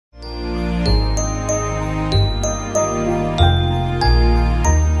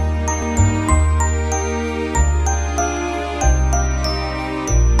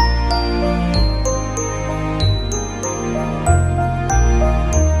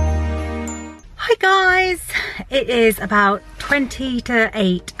it is about 20 to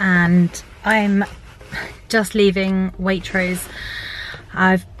 8 and I'm just leaving Waitrose.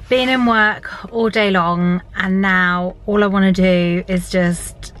 I've been in work all day long and now all I want to do is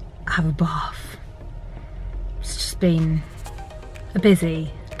just have a bath. It's just been a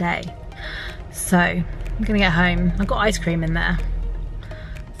busy day. So I'm gonna get home. I've got ice cream in there,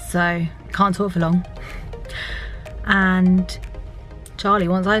 so can't talk for long. And Charlie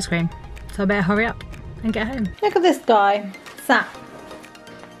wants ice cream, so I better hurry up and get home. Look at this guy sat.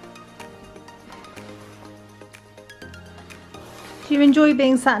 Do you enjoy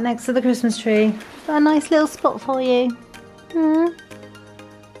being sat next to the Christmas tree? Is that a nice little spot for you?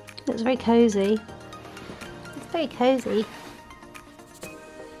 Looks very cozy. It's very cozy.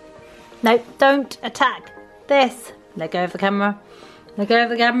 No, don't attack this. Let go of the camera. Let go of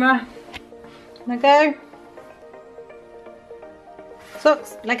the camera. Let go.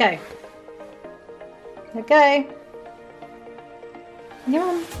 Socks, let go. Let go. You're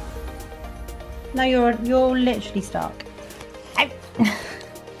on. No, you're literally stuck. Ow.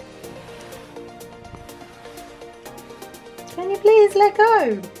 Can you please let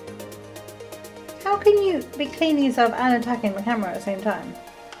go? How can you be cleaning yourself and attacking the camera at the same time?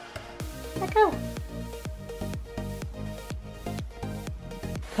 Let go.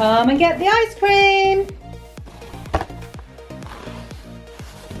 Come and get the ice cream.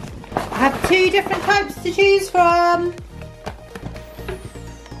 I have 2 different types to choose from.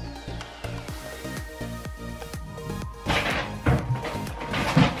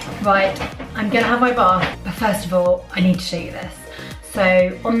 Right, I'm gonna have my bath, but first of all, I need to show you this.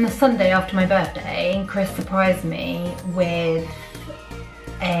 So on the Sunday after my birthday, Chris surprised me with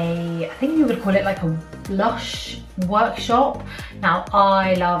I think you would call it like a Lush workshop. Now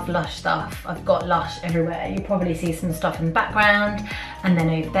I love Lush stuff. I've got Lush everywhere. You probably see some stuff in the background, and then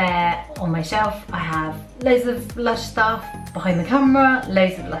over there on my shelf I have loads of Lush stuff. Behind the camera,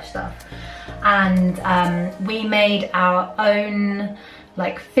 loads of Lush stuff. And we made our own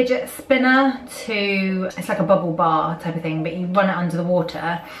like fidget spinner it's like a bubble bar type of thing, but you run it under the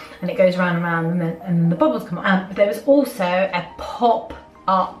water and it goes round and round and the bubbles come out. But there was also a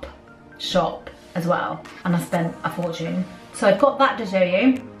pop-up shop as well, and I spent a fortune. So I've got that to show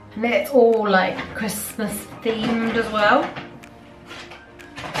you, and it's all like Christmas themed as well.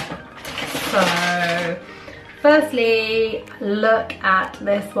 So firstly, look at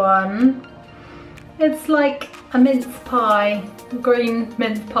this one. It's like a mince pie, green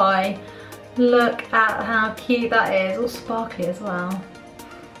mince pie. Look at how cute that is, all sparkly as well.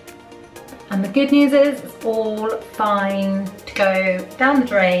 And the good news is it's all fine to go down the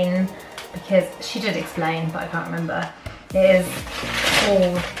drain, because she did explain, but I can't remember. It is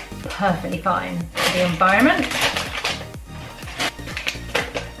all perfectly fine for the environment.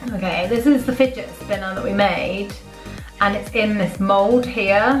 Okay, this is the fidget spinner that we made, and it's in this mold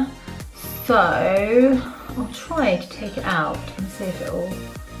here. So I'll try to take it out and see if it will.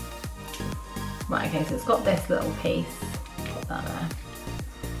 Right, okay, so it's got this little piece. Put that there.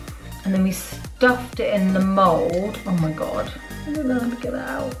 And then we stuffed it in the mold. Oh my god, I don't know how to get it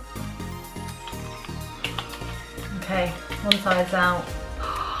out. Okay, one side's out.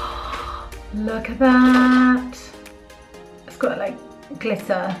 Look at that. It's got like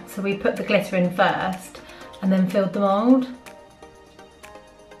glitter, so we put the glitter in first and then filled the mold.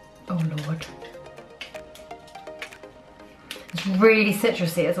 Oh lord. It's really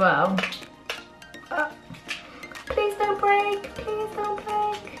citrusy as well. Please don't break, please don't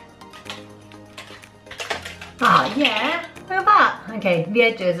break. Ah, yeah, look at that. Okay, the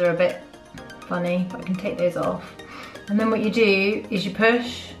edges are a bit funny, but I can take those off. And then what you do is you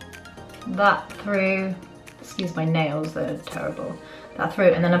push that through, excuse my nails, they're terrible, that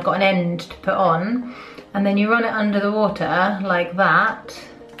through, and then I've got an end to put on, and then you run it under the water like that,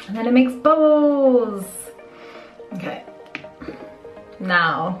 and then it makes bubbles. Okay,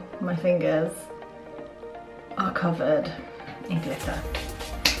 now my fingers are covered in glitter.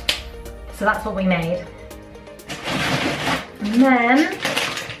 So that's what we made. And then,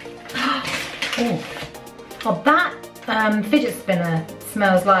 oh that fidget spinner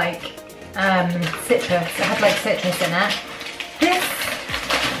smells like citrus. It had like citrus in it. This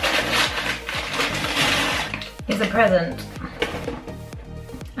is a present.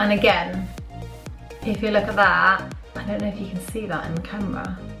 And again, if you look at that, I don't know if you can see that in the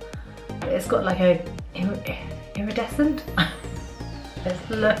camera, but it's got like a iridescent. Just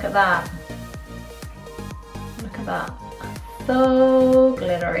look at that. Look at that. So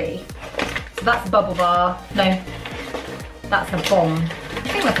glittery. So that's a bubble bar. No, that's a bomb. I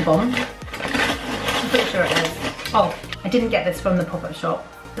think that's a bomb. I'm pretty sure it is. Oh, I didn't get this from the pop-up shop,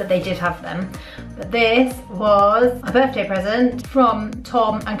 but they did have them. But this was a birthday present from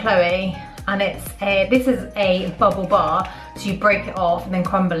Tom and Chloe, and this is a bubble bar, so you break it off and then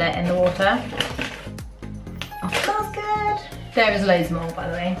crumble it in the water. Oh, smells good. There is loads more, by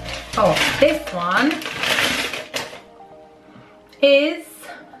the way. Oh, this one is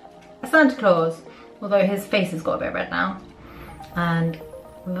a Santa Claus, although his face has got a bit red now. And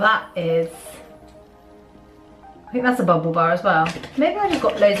that is, I think that's a bubble bar as well. Maybe I just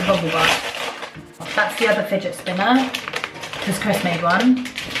got loads of bubble bars. That's the other fidget spinner, because Chris made one.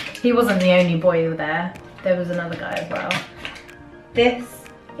 He wasn't the only boy there. There was another guy as well. This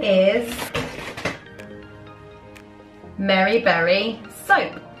is Mary Berry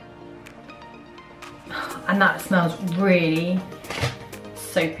soap. And that smells really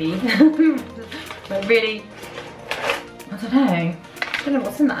soapy. But really, I don't know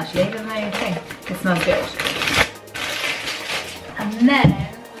what's in that actually. There's no thing. It smells good. And then,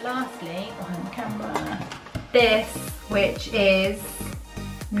 lastly, on the camera, this, which is,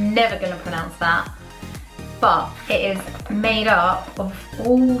 never gonna pronounce that, but it is made up of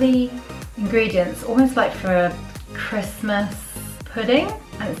all the ingredients, almost like for a Christmas pudding,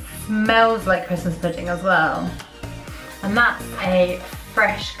 and it smells like Christmas pudding as well. And that's a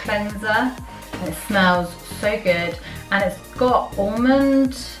fresh cleanser, and it smells so good, and it's got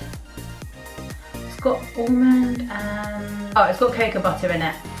almond and oh, it's got cocoa butter in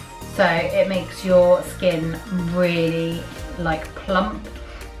it, so it makes your skin really like plump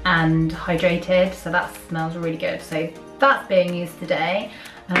and hydrated, so that smells really good. So that's being used today,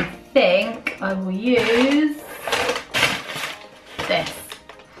 and I think I will use this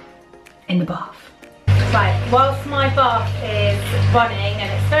in the bath. Right, whilst my bath is running,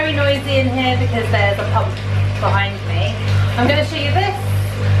 and it's very noisy in here because there's a pump behind me, I'm going to show you this,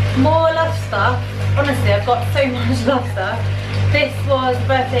 more Lush stuff. Honestly, I've got so much Lush stuff. This was a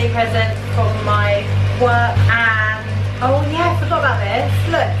birthday present from my work, and oh yeah, I forgot about this.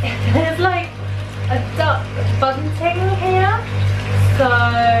 Look, there's like a duck bunting here. So,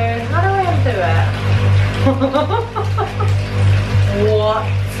 how do I undo it? What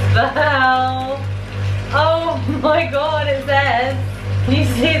the hell? Oh my god, it says, can you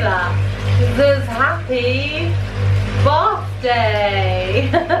see that? It says happy birthday.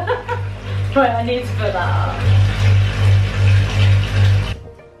 Right, I need to put that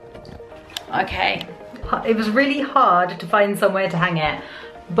up. Okay, it was really hard to find somewhere to hang it,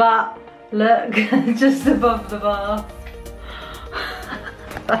 but look, just above the bath.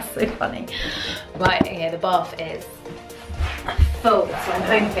 That's so funny. Right, okay, the bath is full, so I'm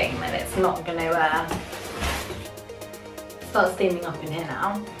hoping that it's not going to start steaming up in here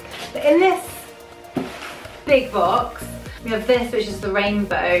now. But in this big box, we have this, which is the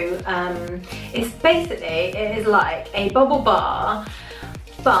rainbow. It's basically, it is like a bubble bar,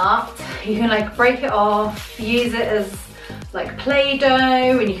 but you can like break it off, use it as like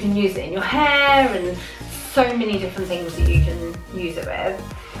Play-Doh, and you can use it in your hair, and so many different things that you can use it with.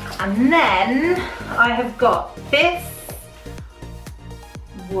 And then I have got this.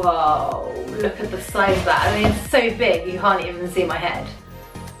 Whoa, look at the size of that. I mean, it's so big you can't even see my head.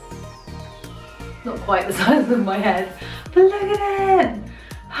 Not quite the size of my head, but look at it.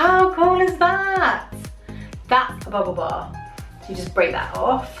 How cool is that? That's a bubble bar. So you just break that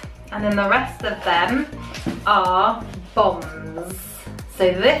off. And then the rest of them are bombs.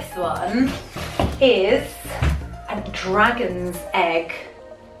 So this one is a dragon's egg.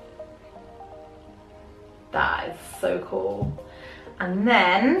 That is so cool. And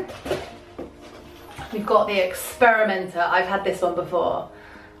then we've got the experimenter. I've had this one before.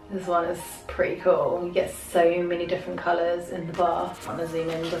 This one is pretty cool. You get so many different colours in the bath. I want to zoom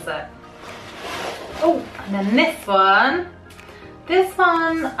in, does it? Oh, and then this one, it's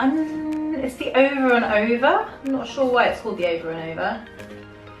the over and over. I'm not sure why it's called the over and over,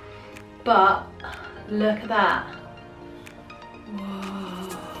 but look at that.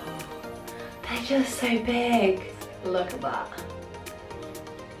 Whoa, they're just so big. Look at that.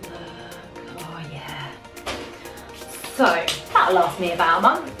 So that'll last me about a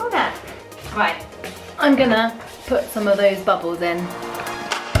month, won't it? Right, I'm gonna put some of those bubbles in.